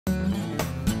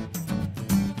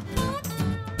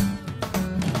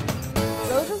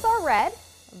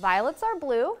Violets are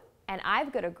blue, and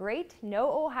I've got a great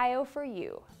No Ohio for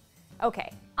you.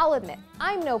 Okay, I'll admit,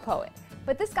 I'm no poet,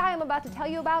 but this guy I'm about to tell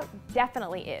you about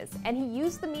definitely is, and he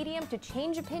used the medium to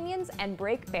change opinions and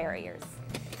break barriers.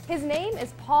 His name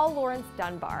is Paul Laurence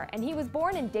Dunbar, and he was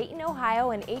born in Dayton,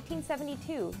 Ohio in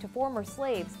 1872 to former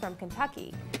slaves from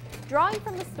Kentucky. Drawing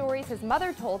from the stories his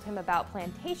mother told him about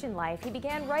plantation life, he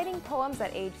began writing poems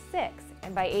at age 6,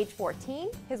 and by age 14,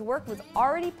 his work was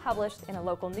already published in a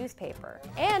local newspaper.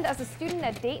 And as a student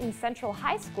at Dayton Central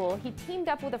High School, he teamed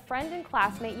up with a friend and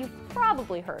classmate you've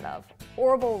probably heard of,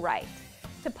 Orville Wright,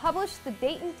 to publish the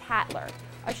Dayton Tatler,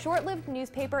 a short-lived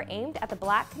newspaper aimed at the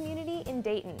black community in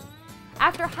Dayton.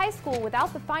 After high school,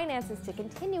 without the finances to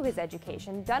continue his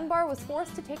education, Dunbar was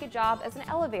forced to take a job as an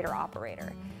elevator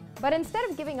operator. But instead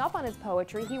of giving up on his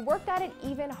poetry, he worked at it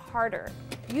even harder,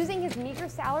 using his meager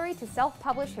salary to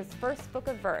self-publish his first book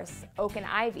of verse, Oak and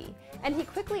Ivy, and he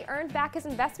quickly earned back his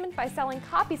investment by selling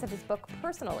copies of his book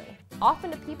personally,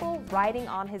 often to people riding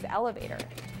on his elevator.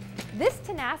 This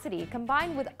tenacity,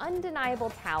 combined with undeniable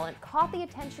talent, caught the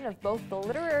attention of both the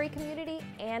literary community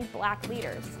and black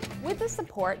leaders. With the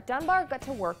support, Dunbar got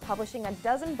to work publishing a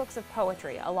dozen books of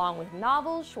poetry, along with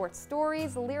novels, short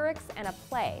stories, lyrics, and a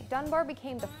play. Dunbar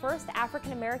became the first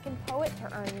African-American poet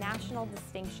to earn national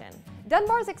distinction.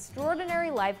 Dunbar's extraordinary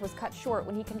life was cut short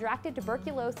when he contracted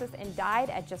tuberculosis and died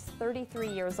at just 33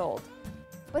 years old.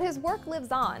 But his work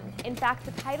lives on. In fact,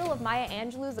 the title of Maya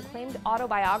Angelou's acclaimed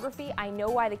autobiography, I Know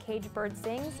Why the Caged Bird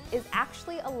Sings, is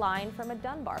actually a line from a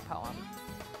Dunbar poem.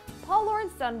 Paul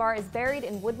Laurence Dunbar is buried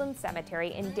in Woodland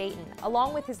Cemetery in Dayton,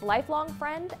 along with his lifelong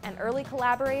friend and early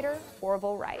collaborator,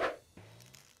 Orville Wright.